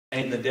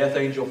And the death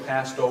angel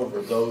passed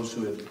over those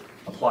who had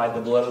applied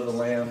the blood of the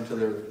Lamb to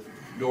their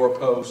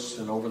doorposts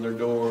and over their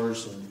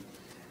doors.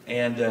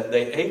 And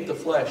they ate the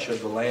flesh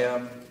of the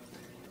Lamb.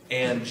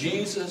 And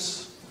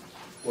Jesus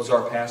was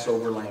our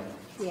Passover Lamb.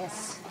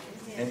 Yes.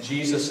 And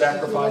Jesus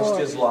sacrificed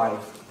His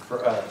life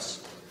for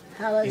us.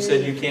 Hallelujah. He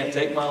said, you can't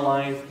take my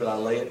life, but I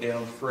lay it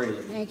down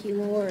freely. Thank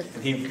you, Lord.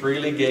 And He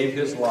freely gave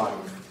His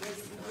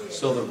life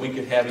so that we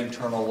could have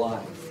eternal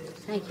life.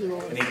 Thank you,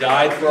 Lord. And He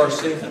died for our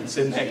sins.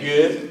 Isn't that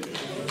good?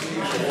 He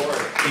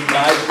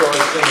died for our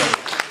sins.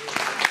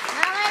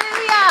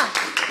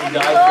 Hallelujah. He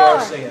died for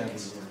our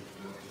sins.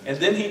 And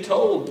then He had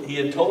told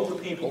the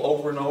people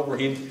over and over.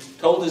 He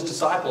told His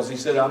disciples, He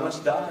said, I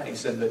must die. He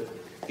said,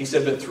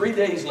 but 3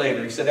 days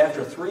later, He said,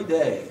 after 3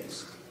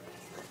 days,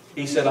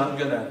 He said, I'm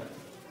gonna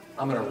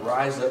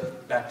rise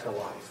up back to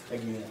life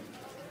again.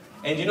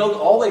 And you know,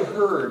 all they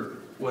heard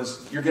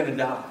was, you're gonna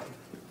die.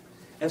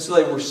 And so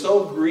they were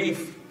so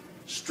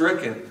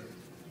grief-stricken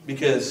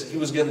because He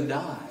was gonna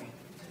die.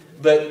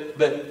 But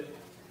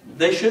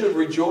they should have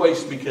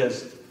rejoiced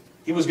because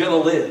He was gonna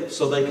live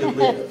so they could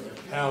live.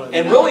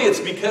 And really it's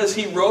because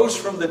He rose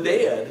from the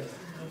dead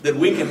that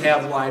we can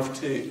have life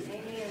too.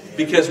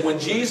 Because when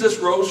Jesus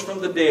rose from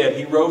the dead,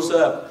 He rose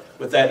up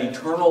with that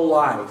eternal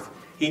life.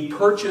 He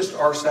purchased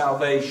our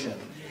salvation.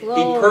 Lord.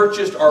 He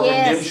purchased our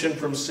redemption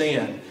from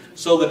sin.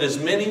 So that as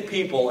many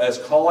people as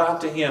call out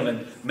to Him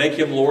and make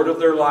Him Lord of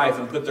their life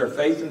and put their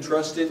faith and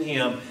trust in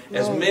Him,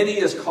 as many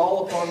as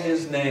call upon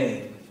His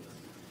name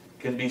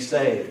can be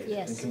saved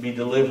and can be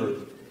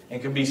delivered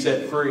and can be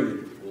set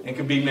free and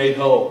can be made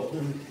whole.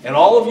 And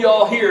all of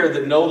y'all here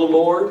that know the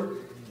Lord,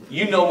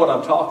 you know what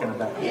I'm talking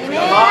about.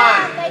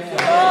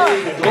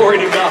 Amen. Glory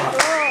to God.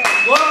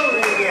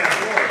 Glory to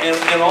God.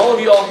 And all of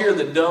y'all here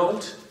that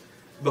don't,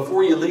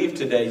 before you leave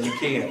today, you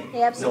can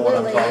know what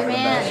I'm talking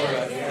about.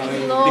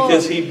 Thank you, Lord.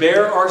 Because He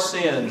bare our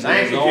sins in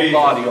His own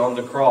body on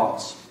the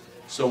cross,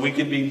 so we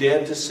could be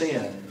dead to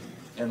sin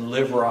and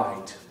live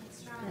right.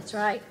 That's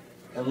right.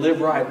 And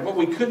live right. What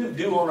we couldn't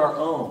do on our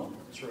own.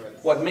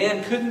 What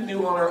man couldn't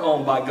do on our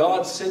own, by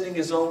God sending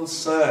His own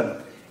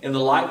Son in the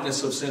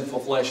likeness of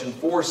sinful flesh and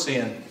for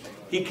sin,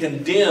 He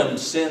condemned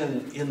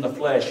sin in the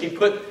flesh. He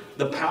put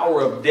the power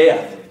of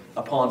death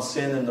upon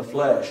sin in the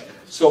flesh.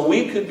 So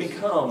we could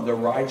become the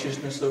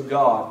righteousness of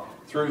God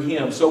through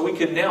Him. So we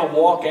can now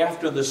walk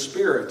after the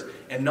Spirit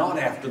and not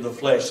after the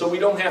flesh. So we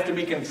don't have to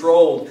be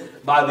controlled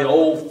by the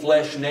old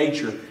flesh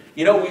nature.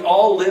 You know, we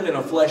all live in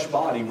a flesh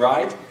body,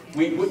 right?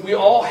 We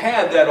all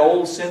have that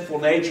old sinful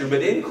nature.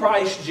 But in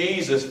Christ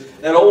Jesus,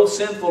 that old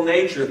sinful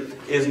nature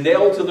is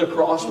nailed to the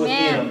cross with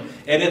Him.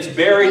 And it's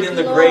buried in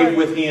the grave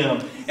with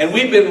Him. And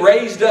we've been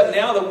raised up,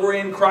 now that we're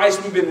in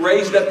Christ, we've been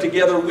raised up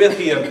together with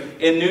Him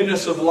in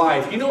newness of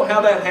life. You know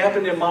how that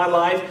happened in my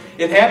life?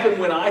 It happened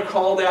when I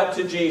called out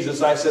to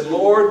Jesus. I said,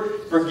 Lord,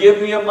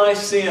 forgive me of my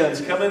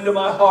sins. Come into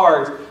my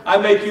heart. I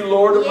make You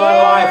Lord of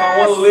my life. I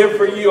want to live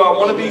for You. I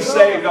want to be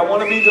saved. I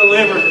want to be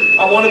delivered.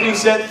 I want to be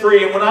set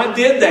free. And when I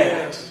did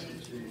that,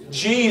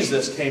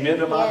 Jesus came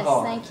into my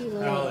heart. Thank You,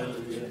 Lord.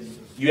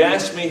 You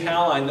ask me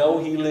how I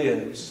know He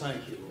lives.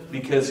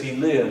 Because He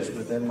lives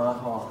within my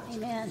heart.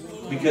 Amen.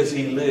 Because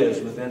He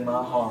lives within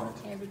my heart.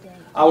 Every day.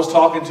 I was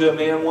talking to a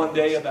man one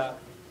day about,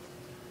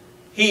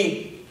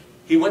 he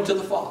went to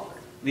the Father.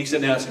 And he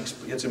said, now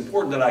it's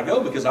important that I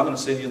go because I'm going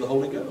to send you the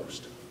Holy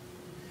Ghost.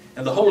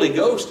 And the Holy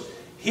Ghost,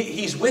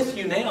 He's with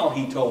you now,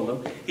 He told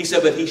him. He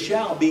said, but He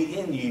shall be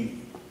in you.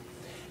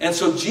 And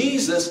so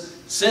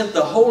Jesus sent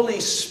the Holy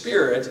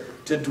Spirit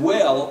to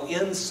dwell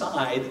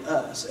inside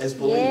us as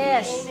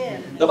believers.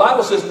 Yes. The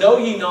Bible says, know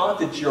ye not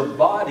that your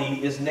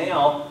body is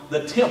now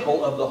the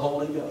temple of the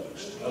Holy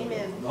Ghost.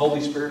 Amen. The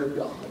Holy Spirit of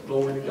God.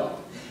 Glory to God.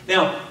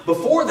 Now,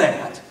 before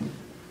that,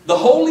 the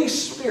Holy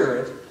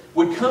Spirit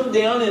would come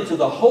down into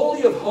the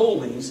Holy of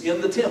Holies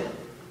in the temple.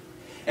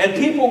 And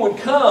people would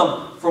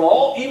come from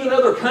even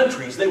other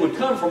countries. They would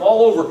come from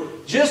all over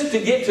just to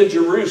get to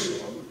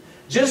Jerusalem.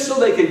 Just so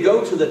they could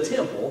go to the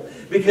temple,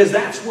 because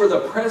that's where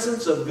the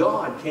presence of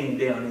God came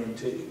down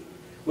into.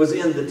 Was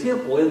in the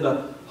temple, in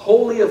the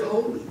Holy of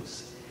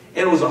Holies.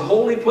 And it was a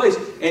holy place.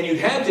 And you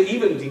had to,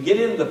 even to get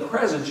into the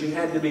presence, you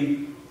had to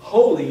be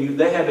holy.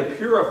 They had to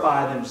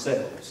purify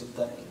themselves and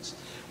things.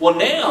 Well,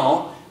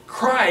 now,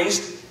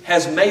 Christ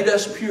has made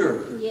us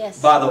pure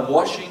by the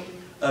washing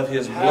of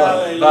His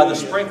blood, by the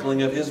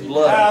sprinkling of His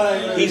blood.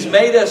 Hallelujah. He's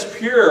made us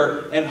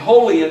pure and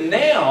holy, and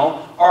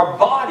now our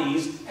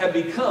bodies have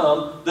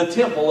become the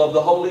temple of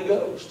the Holy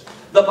Ghost.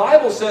 The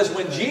Bible says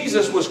when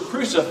Jesus was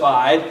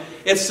crucified,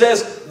 it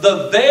says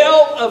the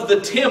veil of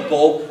the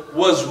temple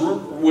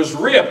was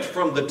ripped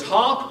from the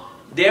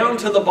top down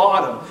to the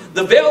bottom.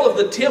 The veil of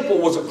the temple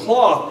was a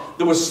cloth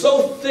that was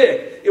so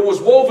thick, it was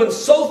woven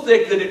so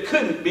thick that it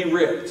couldn't be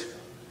ripped.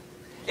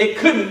 It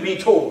couldn't be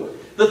torn.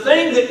 The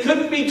thing that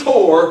couldn't be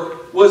torn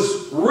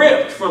was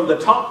ripped from the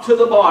top to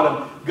the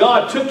bottom.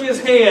 God took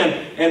His hand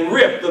and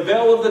ripped the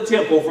veil of the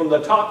temple from the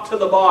top to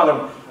the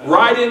bottom,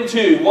 right in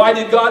two. Why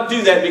did God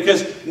do that?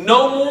 Because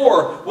no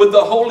more would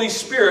the Holy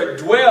Spirit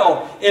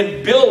dwell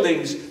in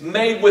buildings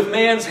made with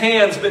man's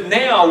hands. But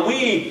now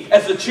we,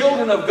 as the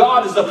children of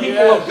God, as the people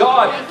of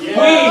God, we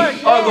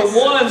are the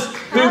ones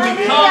who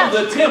become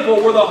the temple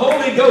where the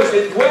Holy Ghost,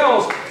 it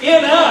dwells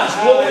in us.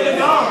 Glory to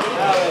God.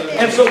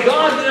 And so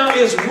God now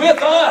is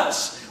with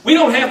us. We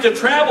don't have to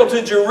travel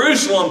to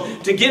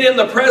Jerusalem to get in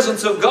the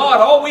presence of God.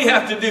 All we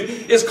have to do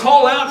is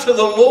call out to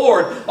the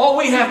Lord. All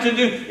we have to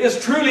do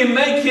is truly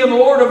make Him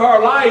Lord of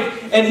our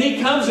life. And He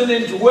comes and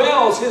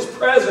indwells His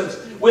presence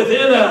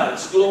within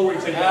us. Glory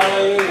to God.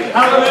 Hallelujah.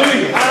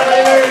 Hallelujah.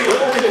 Hallelujah.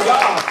 Glory to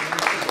God.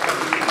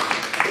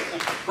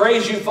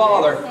 Praise you,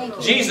 Father.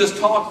 Jesus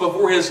talked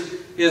before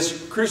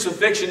His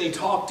crucifixion. He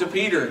talked to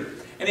Peter.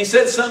 And He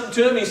said something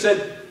to him. He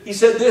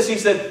said this. He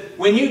said,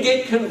 when you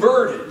get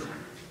converted,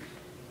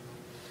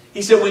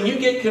 He said, when you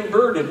get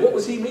converted, what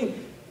was He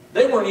mean?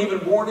 They weren't even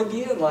born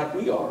again like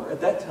we are at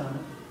that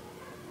time.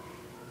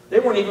 They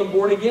weren't even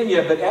born again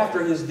yet. But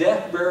after His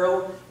death,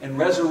 burial, and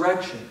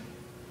resurrection,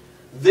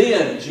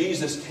 then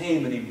Jesus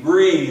came and He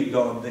breathed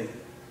on them.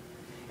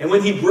 And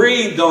when He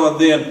breathed on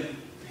them,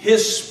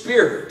 His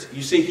Spirit,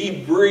 you see,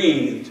 He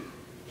breathed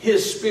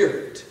His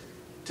Spirit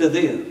to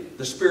them,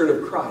 the Spirit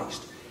of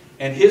Christ.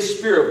 And His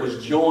Spirit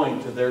was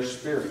joined to their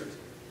spirit.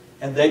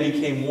 And they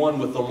became one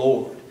with the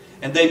Lord.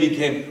 And they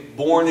became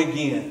born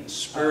again,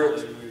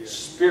 spirit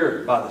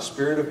by the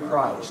Spirit of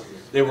Christ.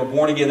 They were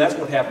born again. That's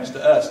what happens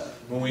to us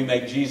when we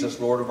make Jesus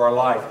Lord of our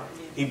life.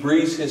 He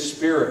breathes His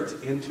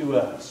Spirit into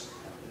us.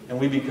 And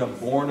we become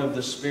born of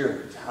the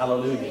Spirit.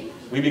 Hallelujah.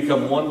 We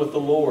become one with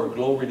the Lord.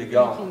 Glory to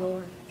God. Thank you,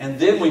 Lord. And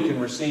then we can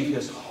receive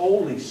His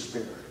Holy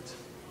Spirit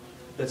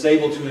that's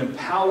able to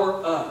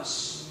empower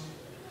us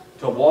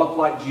to walk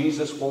like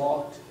Jesus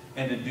walked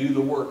and to do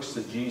the works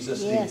that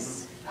Jesus did.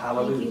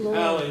 Hallelujah.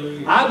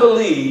 Hallelujah. I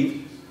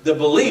believe the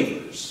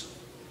believers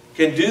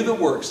can do the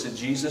works that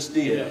Jesus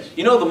did. Yes.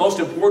 You know the most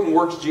important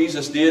works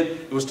Jesus did?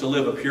 It was to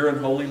live a pure and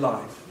holy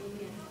life.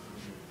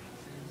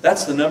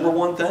 That's the number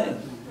one thing.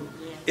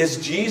 Is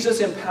Jesus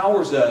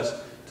empowers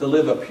us to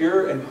live a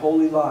pure and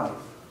holy life.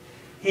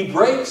 He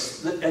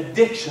breaks the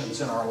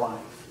addictions in our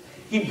life.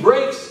 He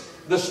breaks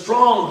the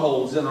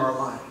strongholds in our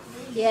life.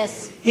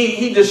 Yes.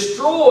 He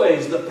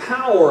destroys the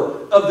power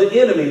of the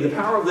enemy, the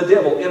power of the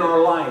devil in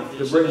our life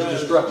that brings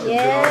destruction to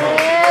our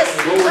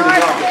life. Glory to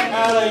God.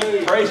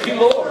 Hallelujah. Praise you,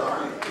 Lord.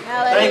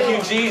 Hallelujah. Thank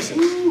you, Jesus.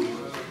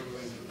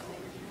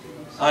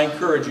 I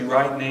encourage you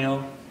right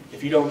now,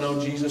 if you don't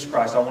know Jesus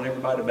Christ, I want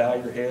everybody to bow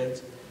your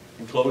heads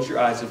and close your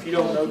eyes. If you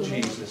don't know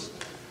Jesus,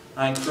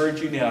 I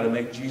encourage you now to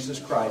make Jesus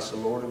Christ the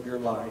Lord of your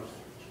life.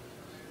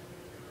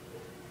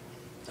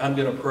 I'm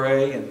going to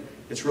pray, and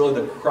it's really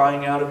the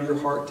crying out of your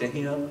heart to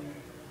Him.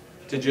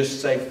 To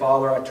just say,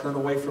 Father, I turn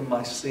away from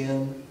my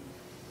sin.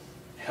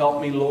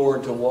 Help me,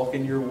 Lord, to walk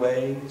in your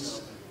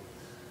ways.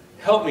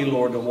 Help me,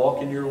 Lord, to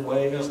walk in your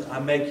ways. I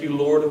make you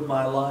Lord of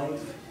my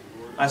life.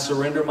 I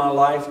surrender my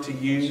life to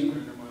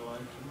you.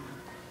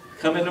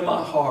 Come into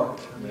my heart.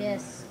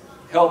 Yes.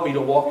 Help me to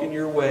walk in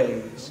your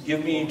ways.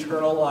 Give me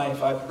eternal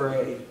life, I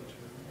pray.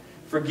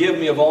 Forgive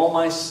me of all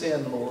my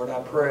sin, Lord, I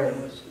pray.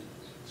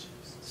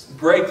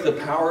 Break the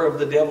power of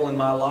the devil in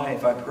my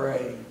life, I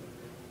pray.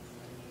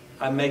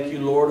 I make you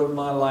Lord of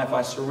my life.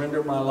 I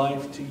surrender my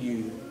life to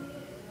you.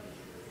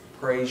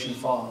 Praise you,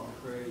 Father.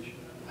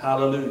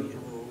 Hallelujah.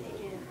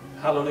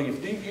 Hallelujah.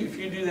 If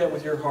you do that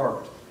with your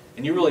heart,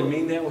 and you really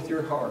mean that with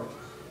your heart,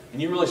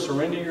 and you really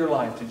surrender your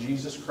life to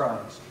Jesus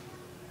Christ,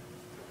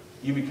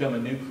 you become a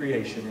new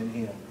creation in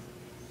Him.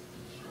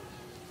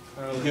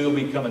 You'll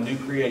become a new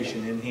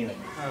creation in Him.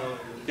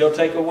 He'll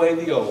take away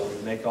the old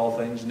and make all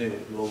things new.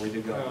 Glory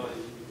to God.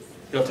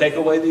 He'll take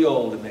away the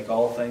old and make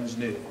all things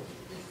new.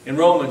 In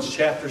Romans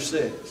chapter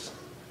 6,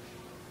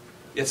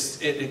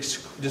 it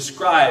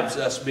describes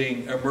us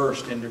being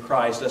immersed into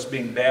Christ, us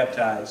being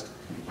baptized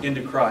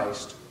into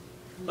Christ.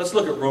 Let's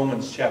look at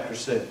Romans chapter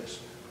 6.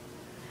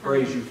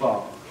 Praise you,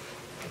 Father.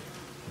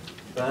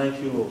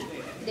 Thank you, Lord.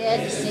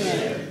 Dead to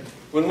sin.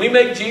 When we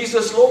make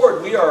Jesus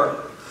Lord, we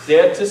are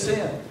dead to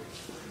sin.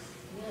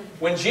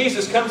 When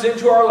Jesus comes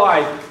into our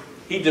life,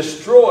 He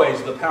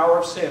destroys the power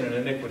of sin and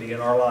iniquity in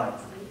our life.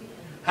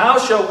 How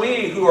shall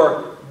we who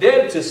are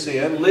dead to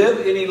sin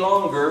live any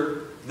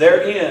longer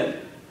therein?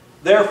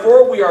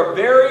 Therefore we are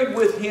buried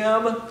with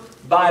Him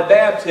by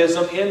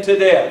baptism into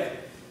death.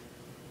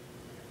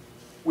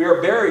 We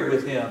are buried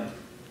with Him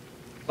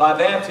by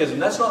baptism.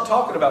 That's not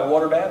talking about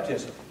water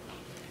baptism.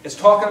 It's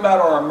talking about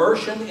our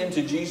immersion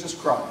into Jesus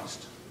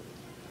Christ.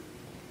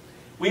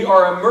 We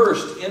are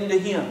immersed into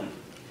Him.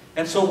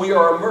 And so we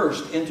are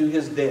immersed into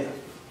His death.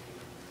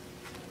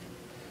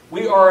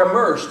 We are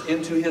immersed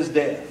into His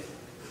death.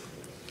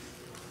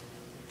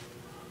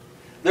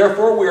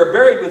 Therefore, we are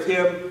buried with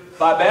Him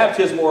by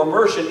baptism or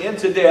immersion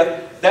into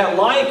death, that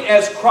like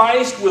as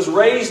Christ was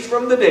raised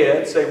from the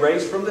dead, say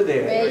raised from the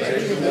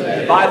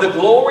dead, by the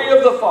glory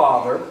of the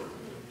Father,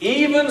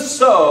 even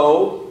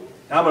so,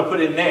 now I'm going to put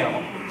it now,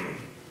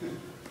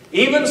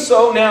 Even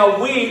so,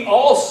 now we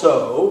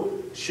also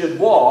should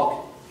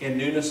walk in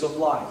newness of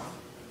life.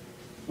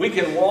 We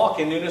can walk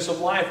in newness of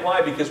life.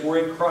 Why? Because we're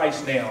in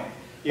Christ now.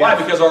 Yes. Why?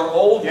 Because our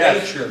old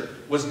Yes. nature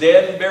was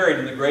dead and buried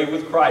in the grave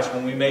with Christ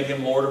when we made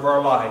Him Lord of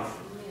our life.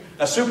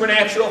 A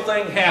supernatural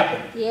thing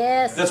happened.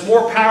 Yes. That's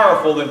more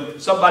powerful than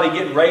somebody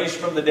getting raised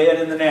from the dead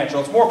in the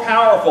natural. It's more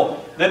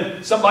powerful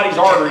than somebody's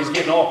arteries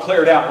getting all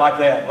cleared out like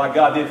that, like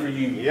God did for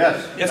you.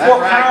 Yes. It's That's more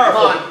right. Come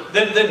powerful on.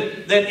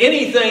 than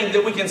anything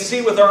that we can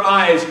see with our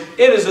eyes.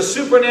 It is a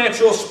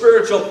supernatural,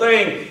 spiritual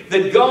thing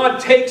that God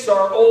takes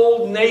our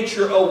old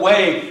nature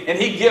away and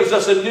He gives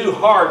us a new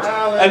heart.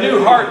 Hallelujah. A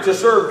new heart to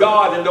serve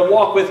God and to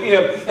walk with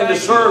Him and to Thank you,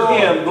 serve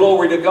Lord. Him.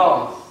 Glory to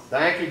God.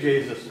 Thank you,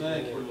 Jesus.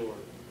 Thank you, Lord.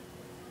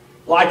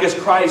 Like as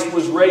Christ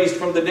was raised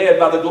from the dead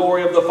by the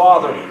glory of the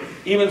Father,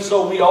 even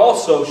so we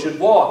also should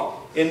walk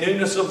in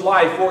newness of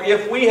life. For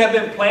if we have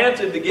been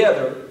planted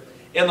together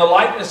in the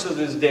likeness of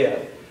His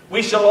death,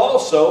 we shall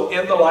also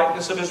in the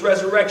likeness of His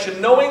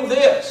resurrection. Knowing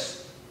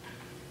this,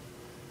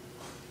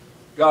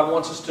 God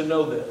wants us to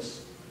know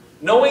this.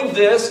 Knowing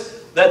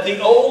this, that the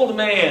old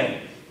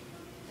man,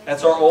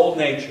 that's our old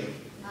nature,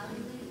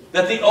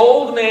 that the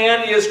old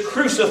man is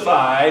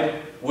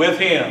crucified with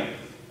Him.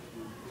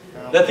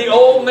 That the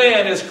old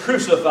man is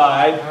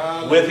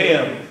crucified with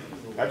Him.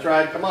 That's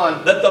right. Come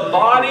on. That the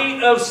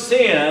body of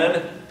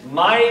sin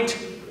might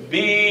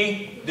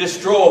be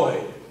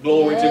destroyed.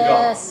 Glory to God.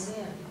 Yes.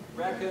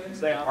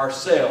 Reckons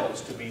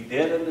ourselves to be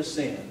dead unto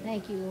sin,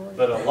 Thank you, Lord.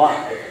 but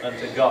alive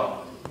unto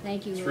God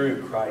Thank you, Lord.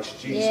 through Christ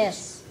Jesus,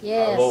 Yes. our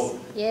Yes. Lord.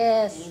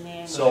 Yes.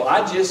 So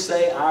I just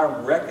say, I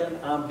reckon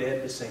I'm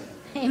dead to sin.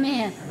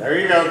 Amen. There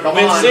you go. Come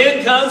When on.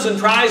 sin comes and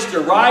tries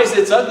to rise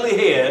its ugly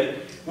head,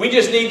 we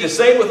just need to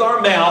say with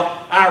our mouth,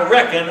 I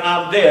reckon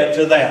I'm dead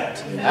to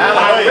that.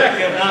 I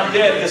reckon I'm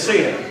dead to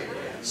sin.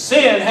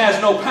 Sin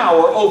has no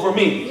power over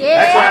me.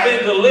 Yes. I've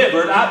been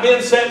delivered. I've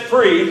been set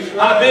free.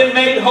 I've been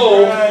made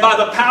whole by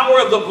the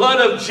power of the blood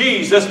of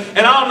Jesus.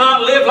 And I'll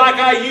not live like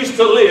I used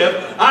to live.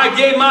 I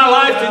gave my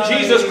life to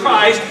Jesus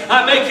Christ.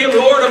 I make Him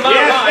Lord of my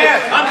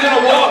life. I'm going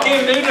to walk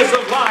in newness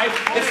of life.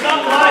 It's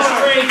not my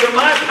strength or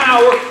my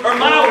power or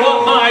my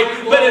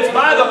might, but it's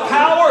by the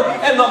power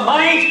and the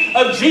might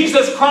of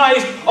Jesus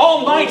Christ,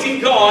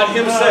 Almighty God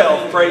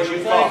Himself. Praise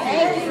you, Father.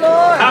 Thank you,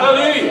 Lord.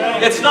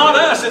 Hallelujah. It's not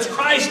us. It's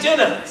Christ in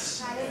us.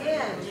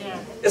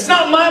 It's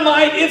not my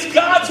might, it's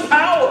God's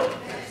power.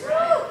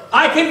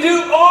 I can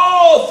do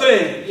all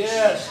things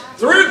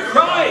through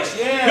Christ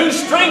who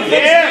strengthens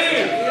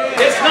me.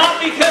 It's not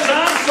because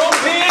I'm so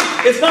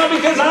big. It's not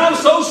because I'm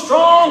so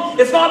strong.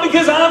 It's not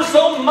because I'm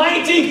so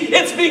mighty.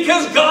 It's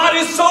because God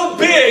is so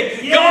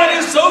big. God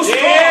is so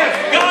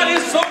strong. God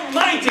is so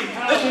mighty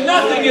that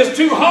nothing is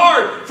too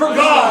hard for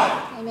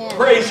God. Amen.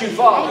 Praise you,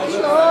 Father. Thank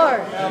you,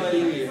 Lord.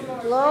 Hallelujah.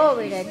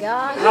 Glory to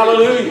God.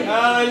 Hallelujah.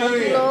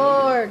 Thank you,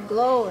 Lord.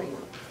 Glory.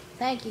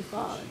 Thank you,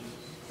 Father.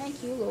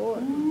 Thank you,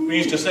 Lord. We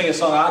used to sing a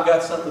song, I've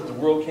got something that the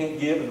world can't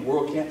give and the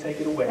world can't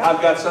take it away.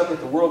 I've got something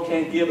that the world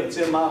can't give and it's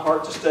in my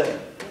heart to stay.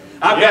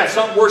 I've got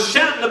something worth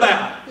shouting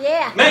about.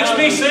 Yeah. Makes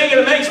me sing and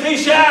it makes me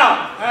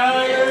shout.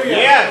 Hallelujah.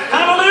 Yes.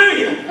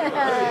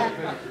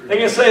 Hallelujah. They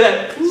can say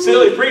that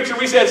silly preacher.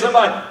 We had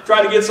somebody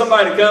try to get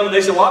somebody to come and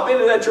they said, well, I've been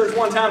to that church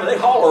one time and they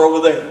holler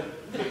over there.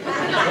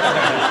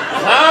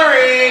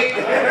 Sorry.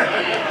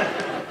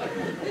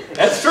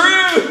 That's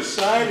true.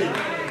 Excited.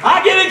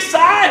 I get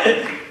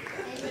excited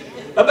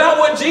about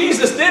what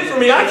Jesus did for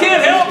me. I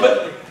can't help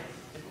it.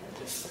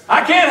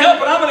 I can't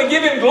help it. I'm going to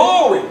give Him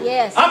glory.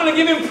 Yes. I'm going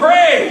to give Him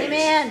praise.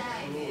 Amen.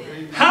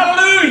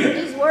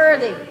 Hallelujah. He's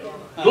worthy.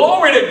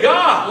 Glory to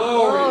God.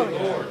 Glory,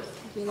 Lord.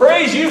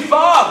 Praise you,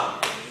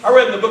 Father. I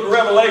read in the book of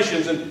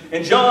Revelations,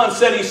 and John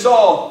said he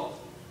saw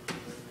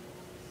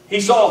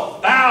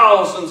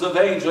thousands of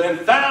angels, and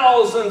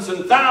thousands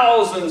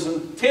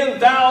and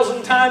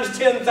 10,000 times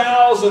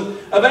 10,000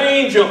 of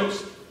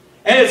angels.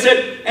 And it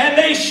said, and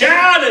they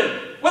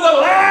shouted with a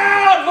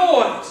loud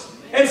voice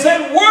and said,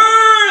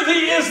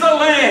 worthy is the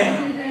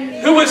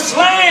Lamb who was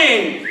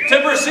slain to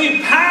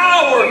receive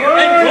power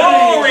and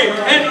glory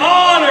and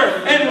honor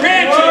and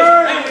riches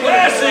and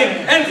blessing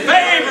and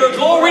favor.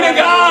 Glory to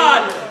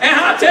God. And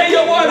I tell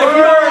you what, if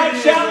you don't like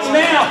shouting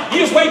now,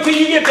 you just wait till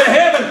you get to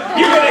heaven.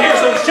 You're going to hear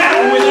some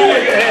shouting when you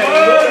get to heaven.